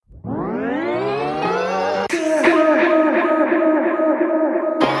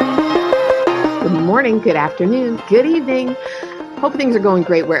morning, good afternoon, good evening. Hope things are going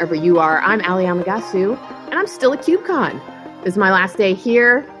great wherever you are. I'm Ali Amagasu, and I'm still at KubeCon. This is my last day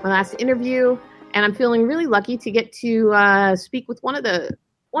here, my last interview, and I'm feeling really lucky to get to speak with one of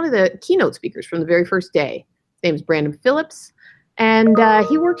the keynote speakers from the very first day. His name is Brandon Phillips, and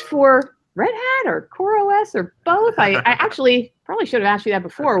he worked for Red Hat or CoreOS or both. I actually probably should have asked you that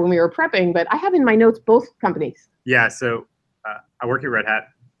before when we were prepping, but I have in my notes both companies. Yeah, so I work at Red Hat.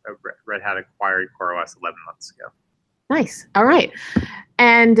 Red Hat acquired CoreOS 11 months ago. Nice. All right.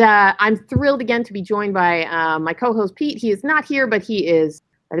 And I'm thrilled again to be joined by my co-host, Pete. He is not here, but he is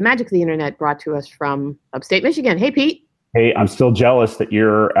the magic of the internet brought to us from upstate Michigan. Hey, Pete. Hey, I'm still jealous that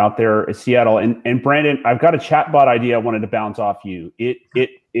you're out there in Seattle. And Brandon, I've got a chatbot idea I wanted to bounce off you.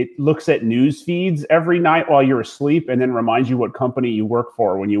 It looks at news feeds every night while you're asleep and then reminds you what company you work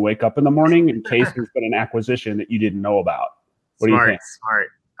for when you wake up in the morning in case there's been an acquisition that you didn't know about. What do you think? Smart.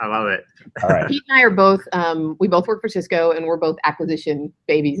 I love it. All right. Pete and I are both, we both work for Cisco, and we're both acquisition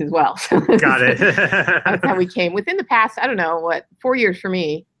babies as well. Got it. That's how we came. Within the past, 4 years for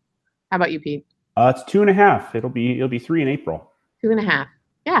me. How about you, Pete? It's 2.5. It'll be 3 in April. 2.5.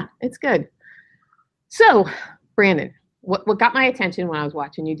 Yeah, it's good. So, Brandon, what got my attention when I was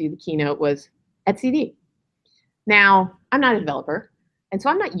watching you do the keynote was etcd. Now, I'm not a developer, and so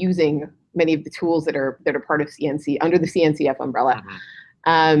I'm not using many of the tools that are part of CNC under the CNCF umbrella.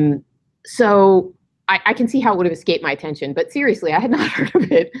 Mm-hmm. So I can see how it would have escaped my attention, but seriously, I had not heard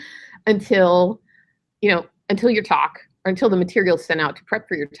of it until your talk, or until the materials sent out to prep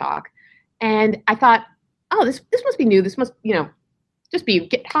for your talk. And I thought, oh, this must be new. This must, just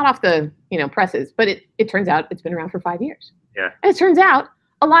get hot off the, presses. But it turns out it's been around for 5 years. Yeah. And it turns out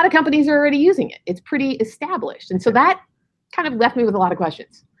a lot of companies are already using it. It's pretty established. And so that kind of left me with a lot of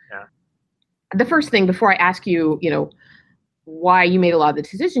questions. Yeah. The first thing before I ask you, why you made a lot of the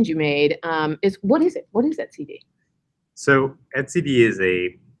decisions you made, is what is it? What is etcd? So etcd is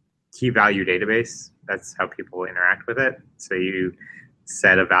a key value database. That's how people interact with it. So you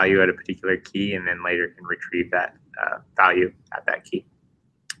set a value at a particular key and then later can retrieve that value at that key.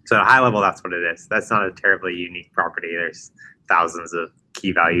 So at a high level, that's what it is. That's not a terribly unique property. There's thousands of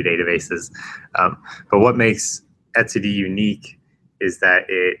key value databases. But what makes etcd unique is that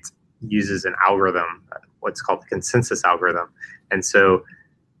it uses an algorithm, what's called the consensus algorithm. And so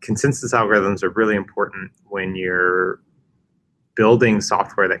consensus algorithms are really important when you're building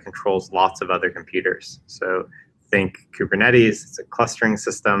software that controls lots of other computers. So think Kubernetes, it's a clustering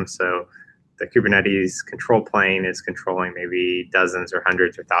system. So the Kubernetes control plane is controlling maybe dozens or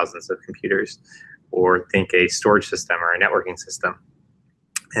hundreds or thousands of computers. Or think a storage system or a networking system.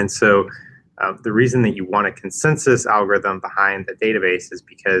 And so the reason that you want a consensus algorithm behind the database is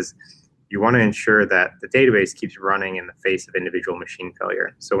because you want to ensure that the database keeps running in the face of individual machine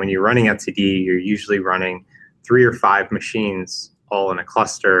failure. So when you're running etcd, you're usually running 3 or 5 machines all in a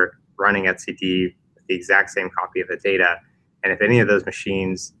cluster running etcd with the exact same copy of the data. And if any of those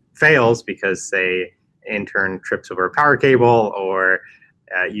machines fails because, say, an intern trips over a power cable or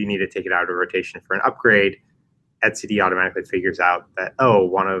you need to take it out of rotation for an upgrade, etcd automatically figures out that,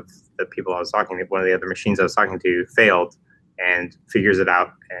 one of the other machines I was talking to failed, and figures it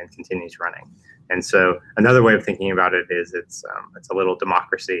out and continues running. And so another way of thinking about it is it's a little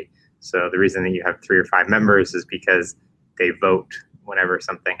democracy. So the reason that you have 3 or 5 members is because they vote whenever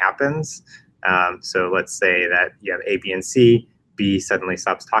something happens. So let's say that you have A, B, and C. B suddenly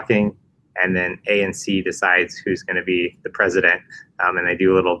stops talking, and then A and C decides who's going to be the president, and they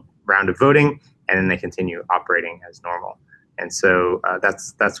do a little round of voting, and then they continue operating as normal. And so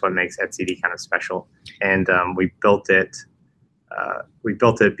that's what makes etcd kind of special. And we built it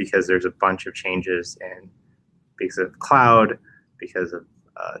because there's a bunch of changes, and because of cloud, because of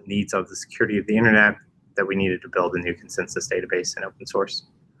needs of the security of the internet, that we needed to build a new consensus database in open source.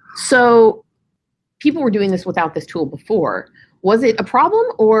 So people were doing this without this tool before. Was it a problem,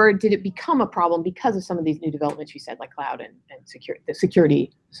 or did it become a problem because of some of these new developments you said, like cloud and the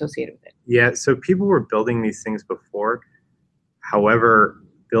security associated with it? Yeah, so people were building these things before. However,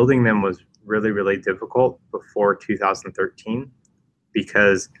 building them was really, really difficult before 2013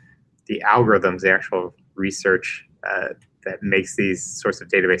 because the algorithms, the actual research that makes these sorts of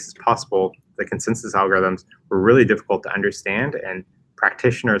databases possible, the consensus algorithms were really difficult to understand, and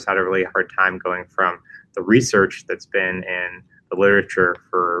practitioners had a really hard time going from the research that's been in the literature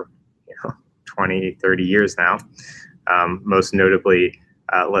for 20, 30 years now, most notably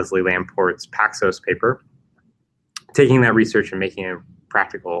Leslie Lamport's Paxos paper. Taking that research and making a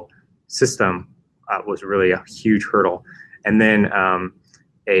practical system was really a huge hurdle. And then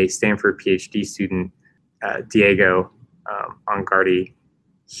a Stanford PhD student, Diego Ongardi,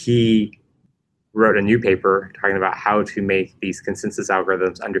 he wrote a new paper talking about how to make these consensus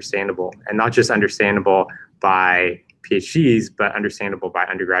algorithms understandable, and not just understandable by PhDs, but understandable by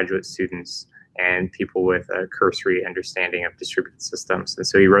undergraduate students and people with a cursory understanding of distributed systems. And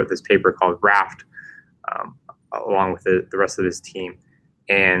so he wrote this paper called Raft, along with the rest of his team.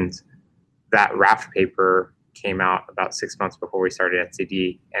 And that Raft paper came out about 6 months before we started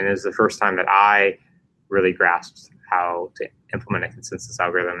etcd, and it was the first time that I really grasped how to implement a consensus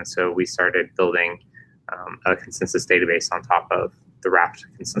algorithm. And so we started building a consensus database on top of the Raft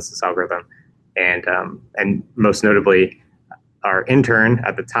consensus algorithm. And most notably, our intern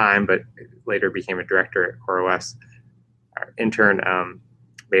at the time, but later became a director at CoreOS, our intern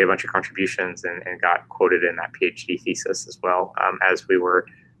made a bunch of contributions and got quoted in that PhD thesis as well. As we were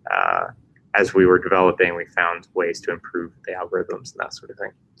developing, we found ways to improve the algorithms and that sort of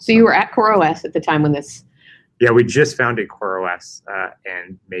thing. So you were at CoreOS at the time when this... Yeah, we just founded CoreOS,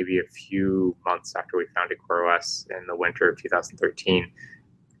 and maybe a few months after we founded CoreOS in the winter of 2013,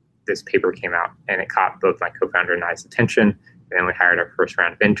 this paper came out, and it caught both my co-founder and I's attention. And then we hired our first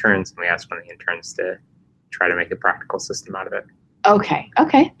round of interns, and we asked one of the interns to try to make a practical system out of it. Okay,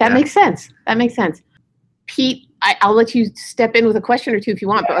 that makes sense. That makes sense. Pete, I'll let you step in with a question or two if you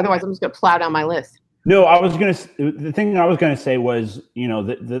want, but otherwise I'm just going to plow down my list. No, the thing I was going to say was,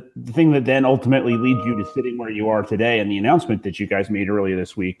 the thing that then ultimately leads you to sitting where you are today, and the announcement that you guys made earlier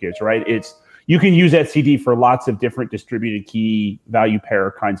this week is, right, you can use etcd for lots of different distributed key value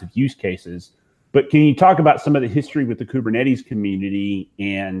pair kinds of use cases. But can you talk about some of the history with the Kubernetes community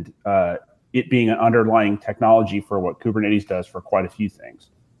and it being an underlying technology for what Kubernetes does for quite a few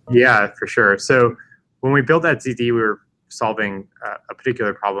things? Yeah, for sure. So when we built etcd, we were solving a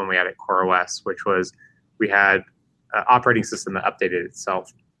particular problem we had at CoreOS, which was we had an operating system that updated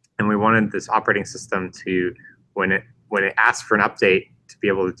itself. And we wanted this operating system to, when it asked for an update, to be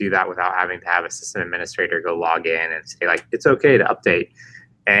able to do that without having to have a system administrator go log in and say, like, it's okay to update.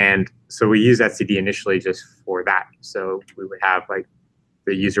 And so we used etcd initially just for that. So we would have, like,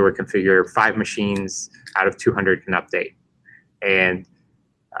 the user would configure 5 machines out of 200 can update. And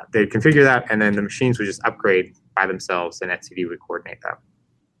they'd configure that, and then the machines would just upgrade by themselves, and etcd would coordinate them.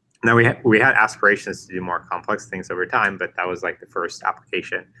 Now we had aspirations to do more complex things over time, but that was like the first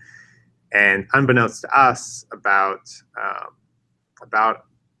application. And unbeknownst to us, about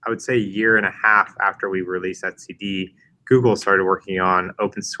I would say a year and a half after we released etcd, Google started working on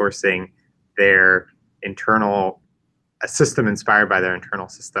open sourcing a system inspired by their internal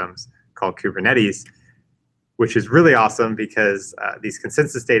systems called Kubernetes, which is really awesome because these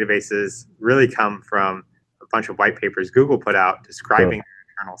consensus databases really come from a bunch of white papers Google put out describing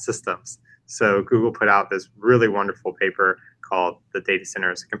their internal systems. So Google put out this really wonderful paper called The Data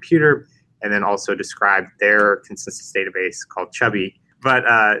Center as a Computer, and then also described their consensus database called Chubby. But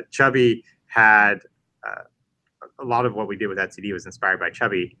Chubby had a lot of what we did with etcd was inspired by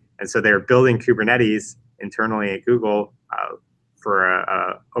Chubby. And so they're building Kubernetes internally at Google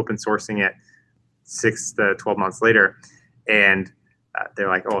for open sourcing it 6 to 12 months later. And they're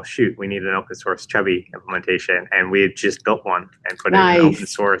like, oh, shoot, we need an open source Chubby implementation. And we had just built one and put it in open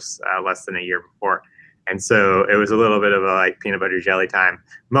source less than a year before. And so it was a little bit of a like peanut butter jelly time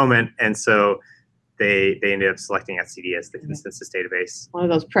moment. And so they ended up selecting etcd as the consensus database. One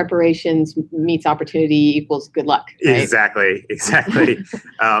of those preparations meets opportunity equals good luck. Right? Exactly.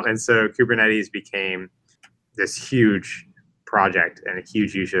 And so Kubernetes became this huge project and a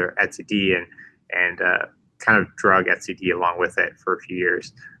huge user of etcd, and kind of drug etcd along with it for a few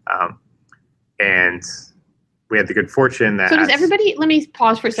years. And we had the good fortune that... So does everybody, let me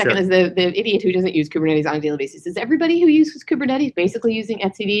pause for a second, as the idiot who doesn't use Kubernetes on a daily basis, is everybody who uses Kubernetes basically using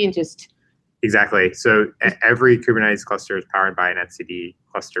etcd and just... Exactly. So every Kubernetes cluster is powered by an etcd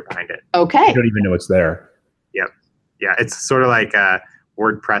cluster behind it. Okay. You don't even know it's there. Yep. Yeah, it's sort of like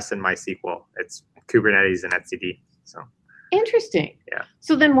WordPress and MySQL. It's Kubernetes and etcd. So interesting. Yeah.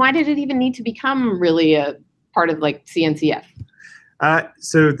 So then why did it even need to become really a part of like CNCF?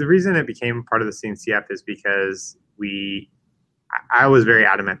 So the reason it became part of the CNCF is because I was very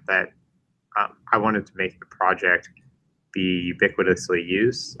adamant that I wanted to make the project be ubiquitously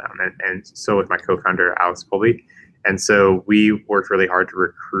used, and so with my co-founder Alex Colby. And so we worked really hard to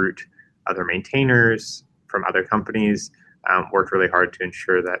recruit other maintainers from other companies, worked really hard to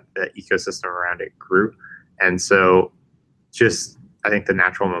ensure that the ecosystem around it grew. And so just, I think the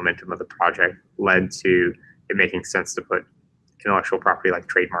natural momentum of the project led to it making sense to put intellectual property like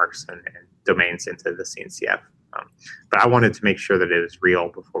trademarks and domains into the CNCF. But I wanted to make sure that it was real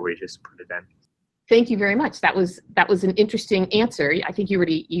before we just put it in. Thank you very much. That was an interesting answer. I think you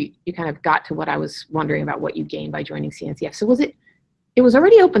kind of got to what I was wondering about, what you gained by joining CNCF. So it was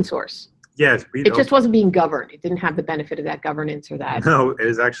already open source? Yes, It just wasn't being governed. It didn't have the benefit of that governance or that. No, it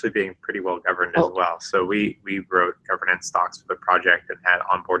was actually being pretty well governed as well. So we wrote governance docs for the project and had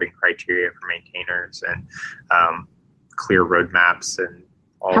onboarding criteria for maintainers and clear roadmaps and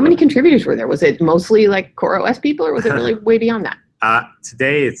all. How many contributors were there? Was it mostly like core OS people, or was it really way beyond that?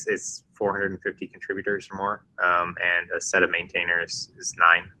 Today it's 450 contributors or more, and a set of maintainers is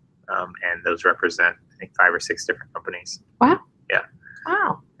 9, and those represent, I think, 5 or 6 different companies. Wow. Yeah.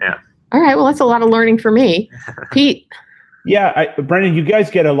 Wow. Yeah. All right. Well, that's a lot of learning for me. Pete. Yeah, Brendan, you guys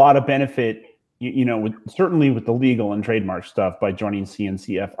get a lot of benefit, certainly with the legal and trademark stuff by joining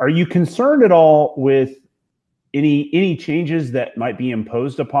CNCF. Are you concerned at all with any changes that might be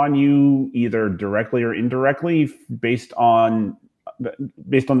imposed upon you, either directly or indirectly, based on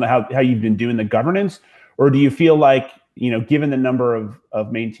how you've been doing the governance? Or do you feel like, given the number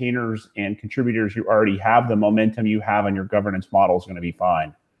of maintainers and contributors you already have, the momentum you have on your governance model is going to be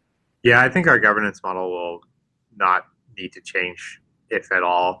fine? Yeah, I think our governance model will not need to change, if at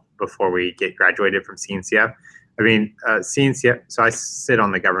all, before we get graduated from CNCF. I mean, CNCF, so I sit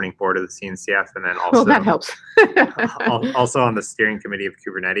on the governing board of the CNCF, and then also, well, that helps. also on the steering committee of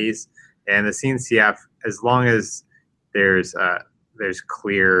Kubernetes. And the CNCF, as long as there's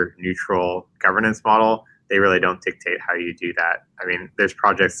clear, neutral governance model, they really don't dictate how you do that. I mean, there's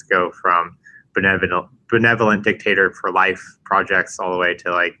projects that go from benevolent dictator for life projects all the way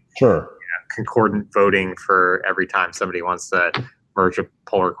to like concordant voting for every time somebody wants to merge a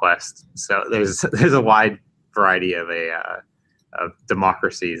pull request. So there's a wide variety of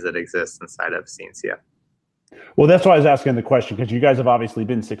democracies that exist inside of CNCF. Well, that's why I was asking the question, because you guys have obviously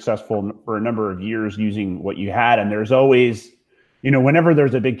been successful for a number of years using what you had, and there's always, whenever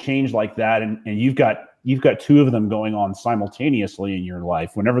there's a big change like that, and you've got 2 of them going on simultaneously in your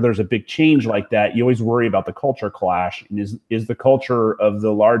life. Whenever there's a big change like that, you always worry about the culture clash. And is the culture of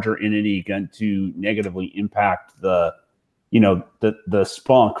the larger entity going to negatively impact the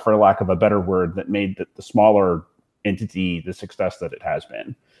spunk, for lack of a better word, that made the smaller entity the success that it has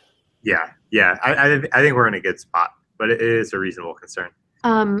been? Yeah. I think we're in a good spot, but it is a reasonable concern.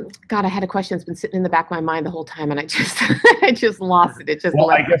 God, I had a question that's been sitting in the back of my mind the whole time, and I just lost it. It just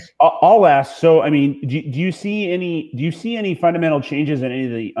I guess I'll ask. So, I mean, do you see any fundamental changes in any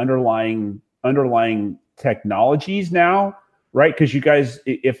of the underlying technologies now, right? Because you guys,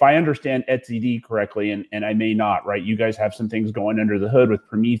 if I understand etcd correctly, and I may not, right? You guys have some things going under the hood with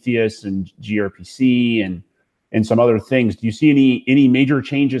Prometheus and gRPC and some other things. Do you see any major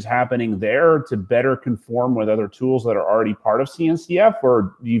changes happening there to better conform with other tools that are already part of CNCF,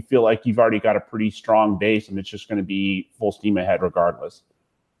 or do you feel like you've already got a pretty strong base and it's just going to be full steam ahead regardless?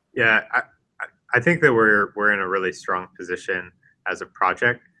 Yeah, I think that we're in a really strong position as a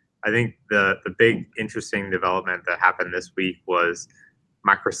project. I think the big interesting development that happened this week was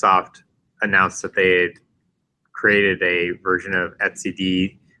Microsoft announced that they had created a version of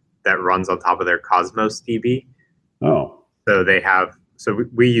etcd that runs on top of their Cosmos DB. Oh. So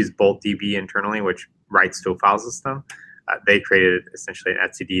we use Bolt DB internally, which writes to a file system. They created essentially an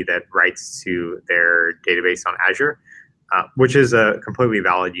etcd that writes to their database on Azure, which is a completely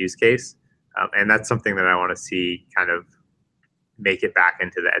valid use case. And that's something that I want to see kind of make it back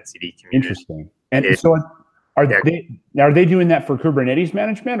into the etcd community. Interesting. And so are they doing that for Kubernetes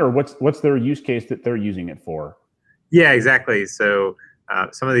management, or what's their use case that they're using it for? Yeah, exactly. So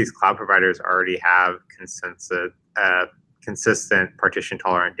some of these cloud providers already have consistent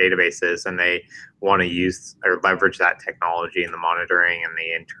partition-tolerant databases, and they want to use or leverage that technology in the monitoring and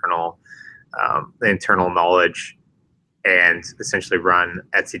the internal knowledge, and essentially run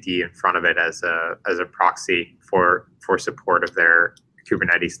etcd in front of it as a proxy for support of their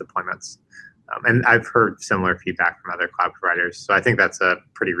Kubernetes deployments. And I've heard similar feedback from other cloud providers, so I think that's a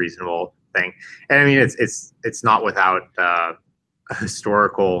pretty reasonable thing. And I mean, it's not without a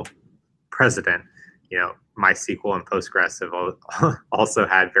historical precedent. MySQL and Postgres have also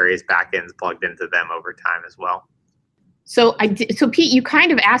had various backends plugged into them over time as well. So Pete, you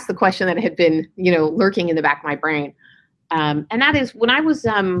kind of asked the question that had been, lurking in the back of my brain. And that is, when I was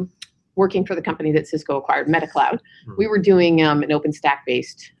working for the company that Cisco acquired, MetaCloud, we were doing an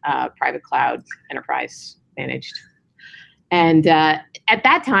OpenStack-based private cloud enterprise managed. And at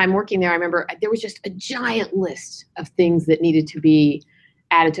that time, working there, I remember there was just a giant list of things that needed to be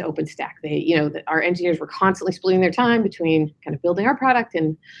added to OpenStack. Our engineers were constantly splitting their time between kind of building our product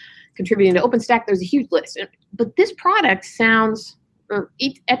and contributing to OpenStack. There's a huge list. But this product sounds, or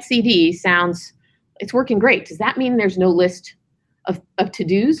etcd sounds, it's working great. Does that mean there's no list of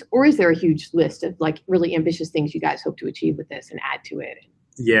to-dos, or is there a huge list of like really ambitious things you guys hope to achieve with this and add to it?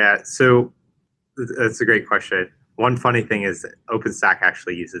 Yeah, so that's a great question. one funny thing is that OpenStack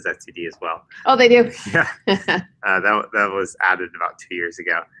actually uses etcd as well. Oh, they do. Yeah, that was added about 2 years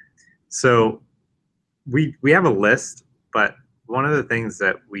ago. So we have a list, but one of the things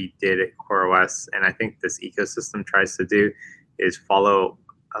that we did at CoreOS, and I think this ecosystem tries to do, is follow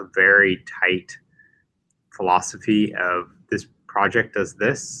a very tight philosophy of this project does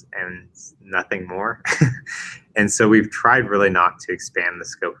this and nothing more. And so we've tried really not to expand the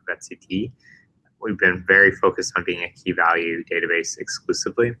scope of etcd. We've been very focused on being a key value database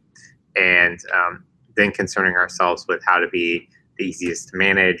exclusively, and then concerning ourselves with how to be the easiest to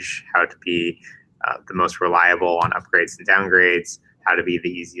manage, how to be the most reliable on upgrades and downgrades, how to be the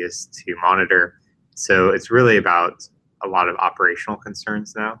easiest to monitor. So it's really about a lot of operational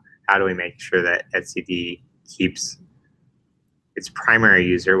concerns now. How do we make sure that etcd keeps its primary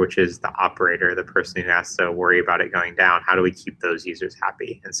user, which is the operator, the person who has to worry about it going down, how do we keep those users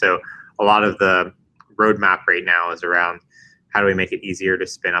happy? And so a lot of the roadmap right now is around how do we make it easier to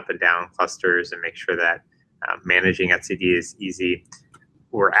spin up and down clusters and make sure that managing etcd is easy.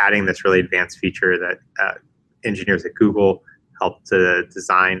 We're adding this really advanced feature that engineers at Google helped to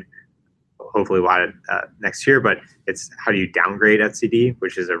design. Hopefully we'll add it next year, but it's how do you downgrade etcd,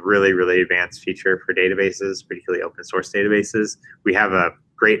 which is a really, really advanced feature for databases, particularly open source databases. We have a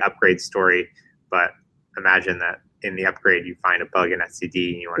great upgrade story, but imagine that in the upgrade you find a bug in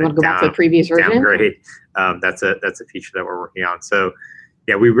etcd and you want to go back to the previous version? Downgrade. That's a feature that we're working on. So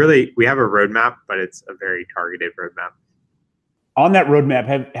yeah, we have a roadmap, but it's a very targeted roadmap. On that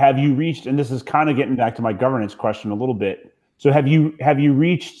roadmap, have you reached, and this is kind of getting back to my governance question a little bit, so have you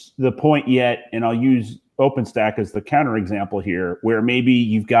reached the point yet, and I'll use OpenStack as the counterexample here, where maybe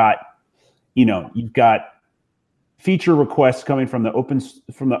you've got feature requests coming from the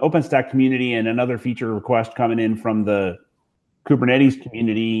OpenStack community and another feature request coming in from the Kubernetes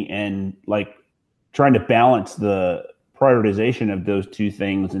community, and like trying to balance the prioritization of those two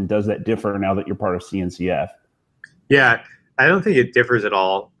things, and does that differ now that you're part of CNCF? Yeah, I don't think it differs at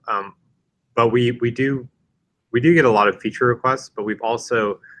all, but we do get a lot of feature requests, but we've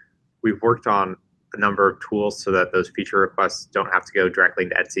worked on a number of tools so that those feature requests don't have to go directly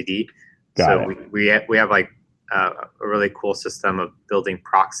into etcd. We have like a really cool system of building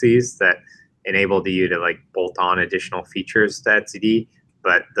proxies that enable you to like bolt on additional features to etcd,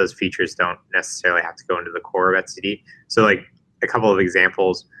 but those features don't necessarily have to go into the core of etcd. So like a couple of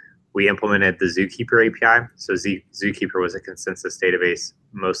examples, we implemented the Zookeeper API. So Zookeeper was a consensus database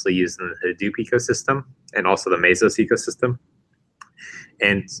mostly used in the Hadoop ecosystem and also the Mesos ecosystem.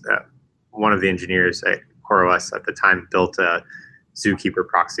 And one of the engineers at CoreOS at the time built a Zookeeper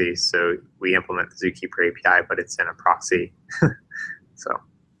proxy. So we implement the Zookeeper API, but it's in a proxy. So,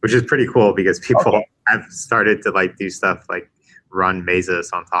 which is pretty cool because people have started to like do stuff like run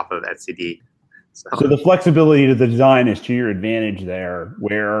Mesos on top of etcd. So the flexibility to the design is to your advantage there,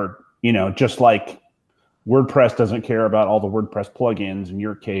 where, just like WordPress doesn't care about all the WordPress plugins, in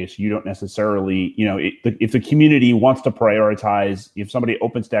your case, you don't necessarily, if the community wants to prioritize, if somebody at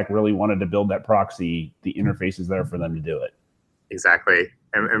OpenStack really wanted to build that proxy, the interface is there for them to do it. Exactly.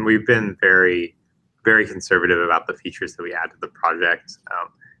 And we've been very, very conservative about the features that we add to the project.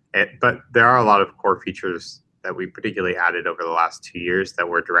 But there are a lot of core features that we particularly added over the last 2 years that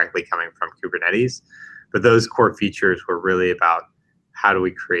were directly coming from Kubernetes. But those core features were really about how do we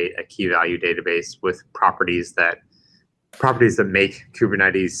create a key value database with properties that make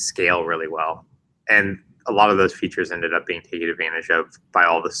Kubernetes scale really well. And a lot of those features ended up being taken advantage of by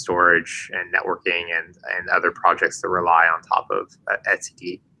all the storage and networking and other projects that rely on top of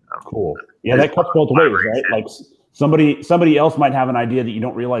etcd. Cool. Yeah, that cuts both ways, right? Like somebody else might have an idea that you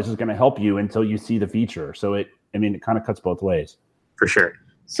don't realize is going to help you until you see the feature. So it kind of cuts both ways. For sure.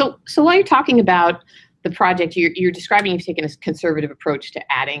 So while you're talking about the project, you're describing you've taken a conservative approach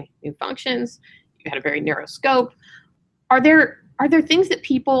to adding new functions. You had a very narrow scope. Are there things that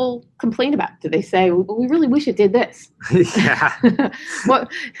people complain about? Do they say, well, we really wish it did this? Yeah.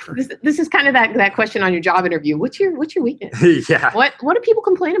 This is kind of that question on your job interview. What's your weakness? Yeah. What do people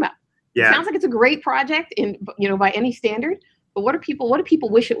complain about? Yeah. It sounds like it's a great project by any standard, but what do people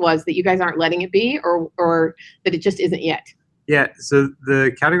wish it was that you guys aren't letting it be, or that it just isn't yet? Yeah. So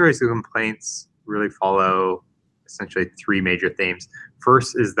the categories of complaints really follow essentially three major themes.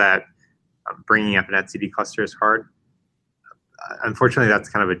 First is that bringing up an etcd cluster is hard. Unfortunately, that's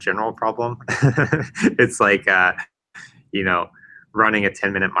kind of a general problem. It's like, running a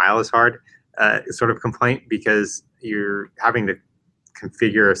 10-minute mile is hard, sort of complaint, because you're having to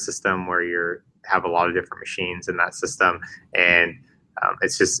configure a system where you have a lot of different machines in that system, and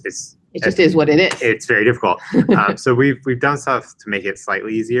it just is what it is. It's very difficult. So we've done stuff to make it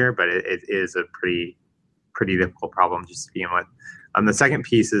slightly easier, but it is a pretty pretty difficult problem just to begin with. The second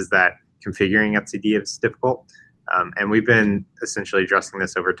piece is that configuring etcd is difficult. And we've been essentially addressing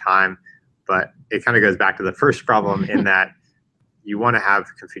this over time, but it kind of goes back to the first problem in that you want to have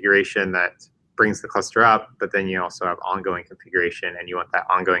configuration that brings the cluster up, but then you also have ongoing configuration, and you want that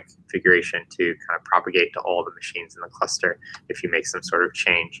ongoing configuration to kind of propagate to all the machines in the cluster if you make some sort of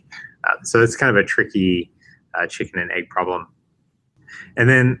change. So it's kind of a tricky chicken and egg problem. And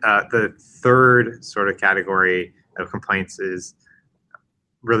then the third sort of category of complaints is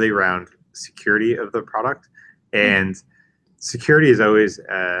really around security of the product. And security is always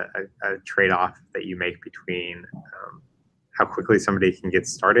a trade-off that you make between how quickly somebody can get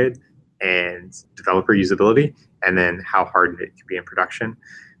started and developer usability, and then how hard it can be in production.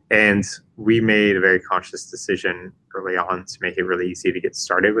 And we made a very conscious decision early on to make it really easy to get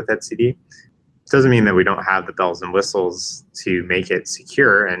started with etcd. It doesn't mean that we don't have the bells and whistles to make it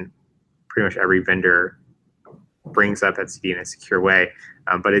secure, and pretty much every vendor brings up etcd in a secure way.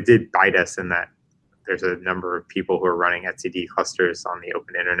 But it did bite us in that there's a number of people who are running etcd clusters on the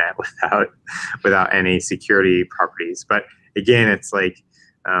open internet without any security properties. But again, it's like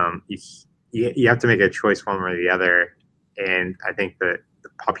you have to make a choice one way or the other. And I think that the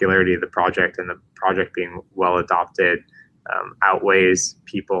popularity of the project and the project being well adopted outweighs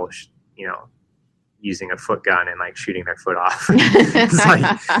people, using a foot gun and like shooting their foot off.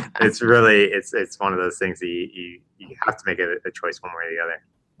 it's one of those things that you have to make a choice one way or the other.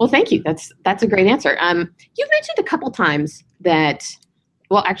 Well, thank you. That's a great answer. You've mentioned a couple times that,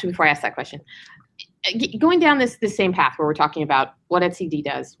 well, actually, before I ask that question, going down this same path where we're talking about what etcd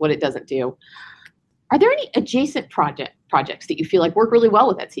does, what it doesn't do, are there any adjacent projects that you feel like work really well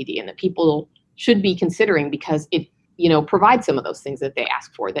with etcd and that people should be considering because it provides some of those things that they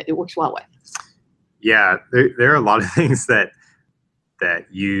ask for, that it works well with? Yeah, there are a lot of things that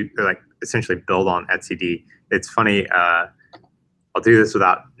you like essentially build on etcd. It's funny. I'll do this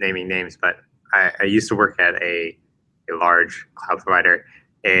without naming names, but I used to work at a large cloud provider,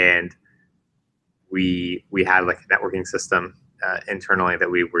 and we had like a networking system internally that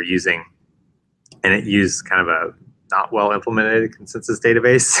we were using, and it used kind of a not well implemented consensus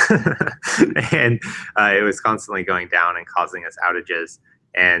database, and it was constantly going down and causing us outages.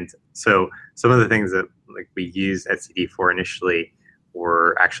 And so some of the things that like we used etcd for initially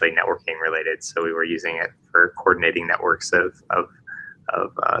were actually networking related. So we were using it for coordinating networks of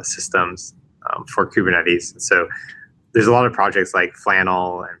systems for Kubernetes. And so there's a lot of projects like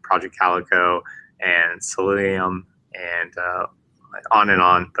Flannel and Project Calico and Selenium and on and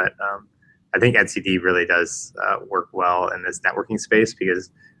on. But I think etcd really does work well in this networking space, because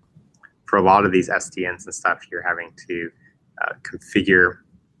for a lot of these SDNs and stuff, you're having to configure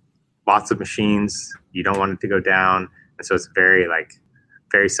lots of machines. You don't want it to go down. And so it's very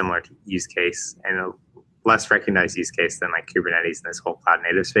similar to use case, and a less recognized use case than like Kubernetes in this whole cloud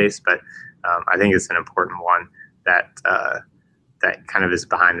native space. But I think it's an important one that kind of is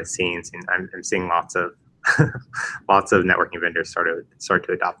behind the scenes, and I'm seeing lots of networking vendors start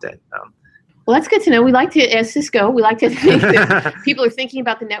to adopt it. Well, that's good to know. We like to, as Cisco, we like to think that people are thinking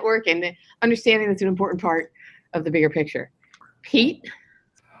about the network and understanding that's an important part of the bigger picture. Pete?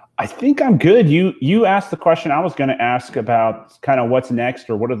 I think I'm good. You asked the question I was going to ask about kind of what's next,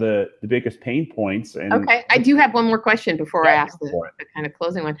 or what are the biggest pain points. And okay, I do have one more question before I ask the kind of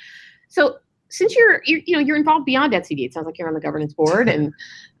closing one. So since you're involved beyond etcd, it sounds like you're on the governance board, and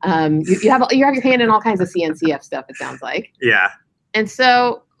you have your hand in all kinds of CNCF stuff, it sounds like. Yeah. And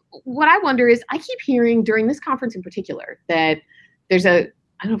so what I wonder is, I keep hearing during this conference in particular that there's I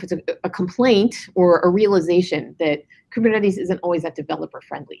don't know if it's a complaint or a realization that Kubernetes isn't always that developer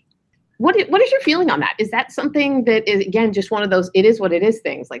friendly. What is your feeling on that? Is that something that is, again, just one of those it is what it is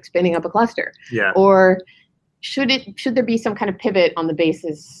things, like spinning up a cluster? Yeah. Or should there be some kind of pivot on the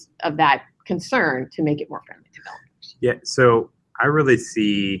basis of that concern to make it more friendly to developers? Yeah. So I really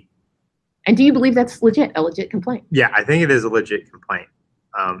see. And do you believe that's a legit complaint? Yeah, I think it is a legit complaint.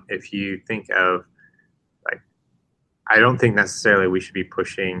 If you think of, I don't think necessarily we should be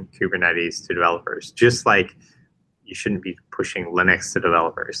pushing Kubernetes to developers, just like you shouldn't be pushing Linux to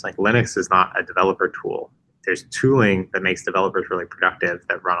developers. Like, Linux is not a developer tool. There's tooling that makes developers really productive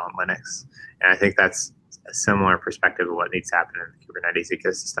that run on Linux. And I think that's a similar perspective of what needs to happen in the Kubernetes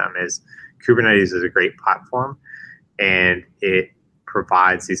ecosystem. Is Kubernetes is a great platform, and it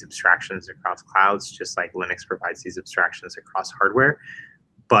provides these abstractions across clouds, just like Linux provides these abstractions across hardware.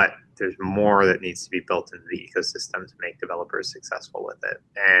 But there's more that needs to be built into the ecosystem to make developers successful with it.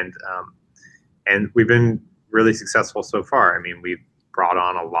 And we've been really successful so far. I mean, we've brought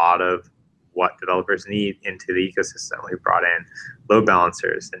on a lot of what developers need into the ecosystem. We've brought in load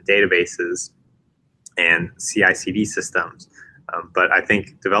balancers and databases and CI/CD systems. But I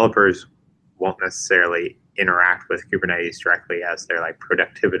think developers won't necessarily interact with Kubernetes directly as their like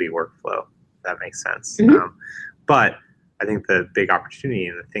productivity workflow. If that makes sense. But I think the big opportunity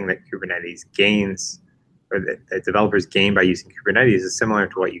and the thing that Kubernetes gains, or that developers gain by using Kubernetes, is similar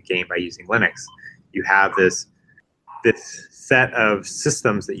to what you gain by using Linux. You have this set of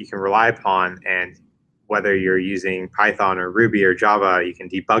systems that you can rely upon, and whether you're using Python or Ruby or Java, you can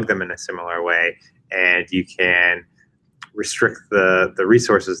debug them in a similar way, and you can restrict the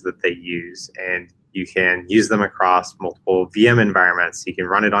resources that they use, and you can use them across multiple VM environments. You can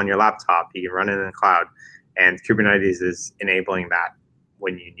run it on your laptop, you can run it in the cloud, and Kubernetes is enabling that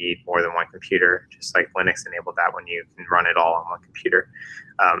when you need more than one computer, just like Linux enabled that when you can run it all on one computer.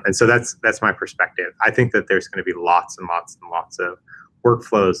 And so that's my perspective. I think that there's going to be lots and lots and lots of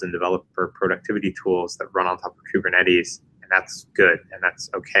workflows and developer productivity tools that run on top of Kubernetes, and that's good, and that's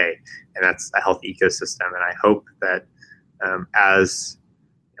okay, and that's a healthy ecosystem. And I hope that as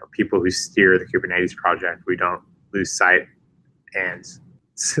people who steer the Kubernetes project, we don't lose sight, and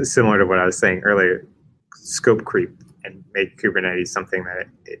similar to what I was saying earlier, scope creep and make Kubernetes something that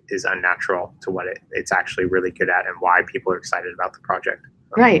it is unnatural to what it's actually really good at and why people are excited about the project.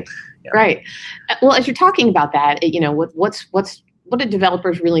 Right. Well, as you're talking about that, what do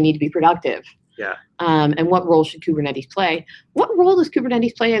developers really need to be productive? Yeah. And what role should Kubernetes play? What role does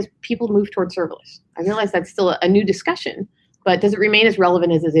Kubernetes play as people move towards serverless? I realize that's still a new discussion, but does it remain as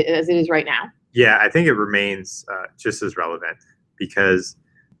relevant as it is right now? Yeah, I think it remains just as relevant, because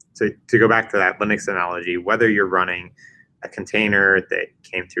to go back to that Linux analogy, whether you're running a container that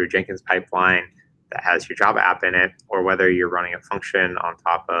came through a Jenkins pipeline that has your Java app in it, or whether you're running a function on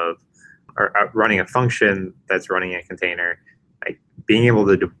top of, or running a function that's running a container, like being able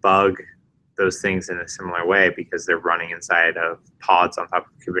to debug those things in a similar way, because they're running inside of pods on top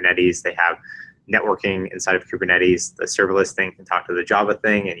of Kubernetes. They have networking inside of Kubernetes. The serverless thing can talk to the Java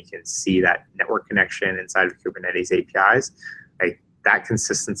thing, and you can see that network connection inside of Kubernetes APIs. Like that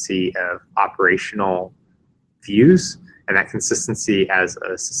consistency of operational views, and that consistency as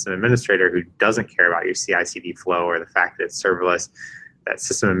a system administrator who doesn't care about your CI/CD flow or the fact that it's serverless, that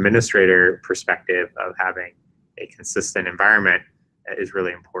system administrator perspective of having a consistent environment is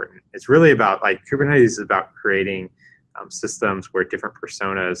really important. It's really about, like, Kubernetes is about creating systems where different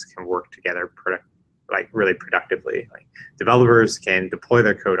personas can work together really productively. Like developers can deploy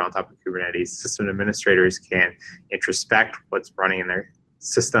their code on top of Kubernetes. System administrators can introspect what's running in their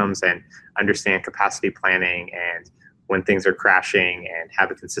systems and understand capacity planning and when things are crashing and have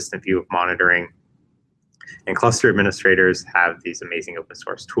a consistent view of monitoring. And cluster administrators have these amazing open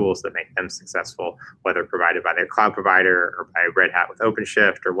source tools that make them successful, whether provided by their cloud provider or by Red Hat with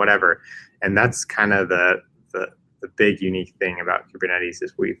OpenShift or whatever. And that's kind of the big unique thing about Kubernetes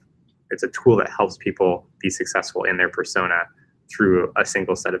is it's a tool that helps people be successful in their persona through a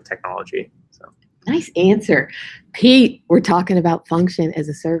single set of technology. So nice answer. Pete, we're talking about function as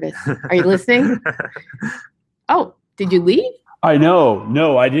a service. Are you listening? Oh, did you leave? I know.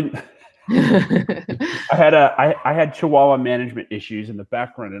 No, I didn't. I had Chihuahua management issues in the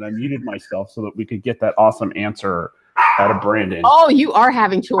background, and I muted myself so that we could get that awesome answer out of Brandon. Oh, you are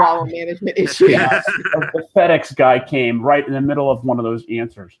having Chihuahua management issues. Yeah, the FedEx guy came right in the middle of one of those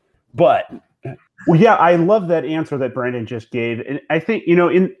answers. But well, yeah, I love that answer that Brandon just gave. And I think, in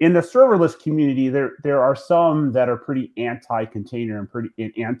the serverless community, there are some that are pretty anti-container and pretty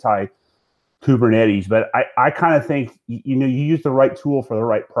anti-Kubernetes. But I kind of think, you use the right tool for the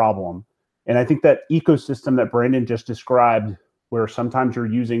right problem. And I think that ecosystem that Brandon just described, where sometimes you're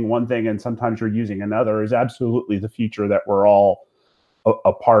using one thing and sometimes you're using another, is absolutely the future that we're all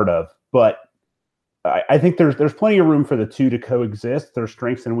a part of. But I think there's plenty of room for the two to coexist. There's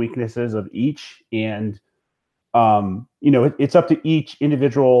strengths and weaknesses of each, and it's up to each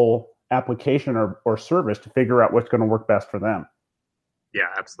individual application or service to figure out what's going to work best for them. Yeah,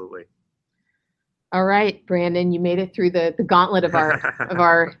 absolutely. All right, Brandon, you made it through the gauntlet of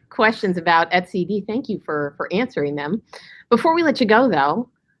our questions about etcd. Thank you for answering them. Before we let you go, though,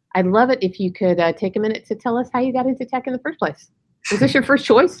 I'd love it if you could take a minute to tell us how you got into tech in the first place. Was this your first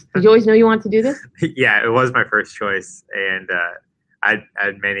choice? Did you always know you wanted to do this? Yeah, it was my first choice, and I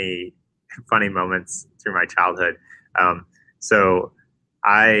had many funny moments through my childhood. So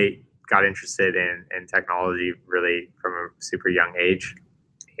I got interested in technology really from a super young age,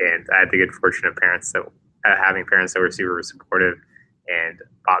 and I had the good fortune of having parents that were super supportive and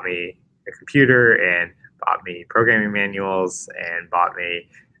bought me a computer and bought me programming manuals and bought me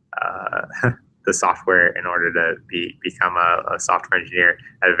the software in order to become a software engineer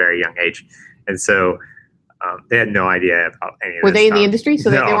at a very young age. And so They had no idea about any of Were this they in the stuff. industry? So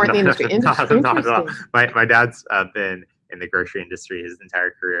they weren't in the industry. Not at all. Interesting. My dad's been in the grocery industry his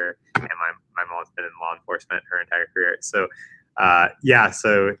entire career, and my mom's been in law enforcement her entire career. So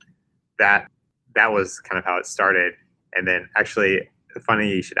so that was kind of how it started. And then actually, funny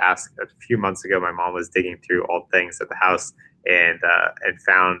you should ask. A few months ago, my mom was digging through old things at the house and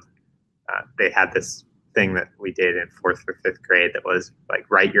found they had this thing that we did in 4th or 5th grade that was like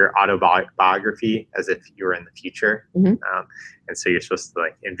write your autobiography as if you were in the future. Mm-hmm. And so you're supposed to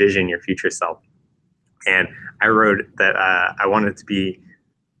like envision your future self. And I wrote that I wanted to be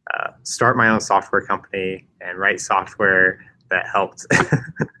start my own software company and write software that helped.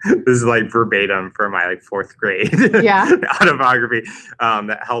 This is like verbatim from my like 4th grade autobiography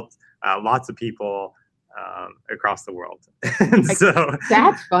that helped lots of people across the world. And so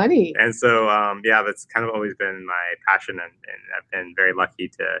that's funny. And so that's kind of always been my passion, and I've been very lucky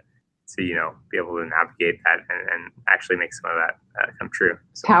to be able to navigate that and actually make some of that come true.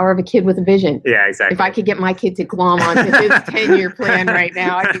 So, power of a kid with a vision. Yeah, exactly. If I could get my kid to glom onto his 10-year plan right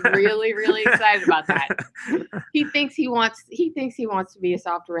now, I'd be really, really excited about that. He thinks he wants to be a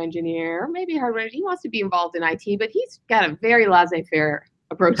software engineer or maybe a hardware engineer. He wants to be involved in IT, but he's got a very laissez-faire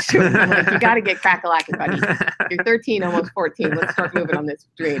approach to it. Like, you got to get crack-a-lackin', buddy. You're 13, almost 14. Let's start moving on this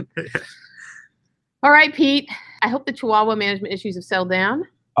dream. All right, Pete. I hope the Chihuahua management issues have settled down.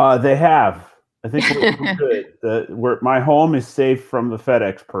 They have. I think we're good. My home is safe from the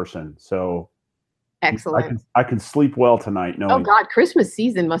FedEx person, so excellent. I can sleep well tonight. Oh God, Christmas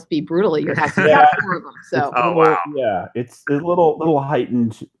season must be brutal at your house. You got 4 of them. So wow. Yeah, it's a little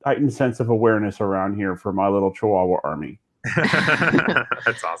heightened sense of awareness around here for my little Chihuahua army.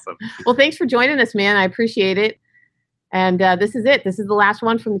 That's awesome. Well, thanks for joining us, man. I appreciate it. And this is it. This is the last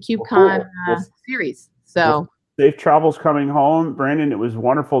one from the KubeCon series. So safe travels coming home, Brandon. It was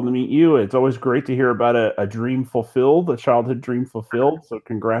wonderful to meet you. It's always great to hear about a dream fulfilled, a childhood dream fulfilled. So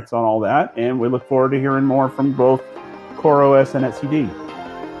congrats on all that, and we look forward to hearing more from both CoreOS and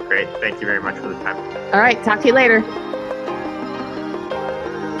etcd. Great. Thank you very much for the time. All right. Talk to you later.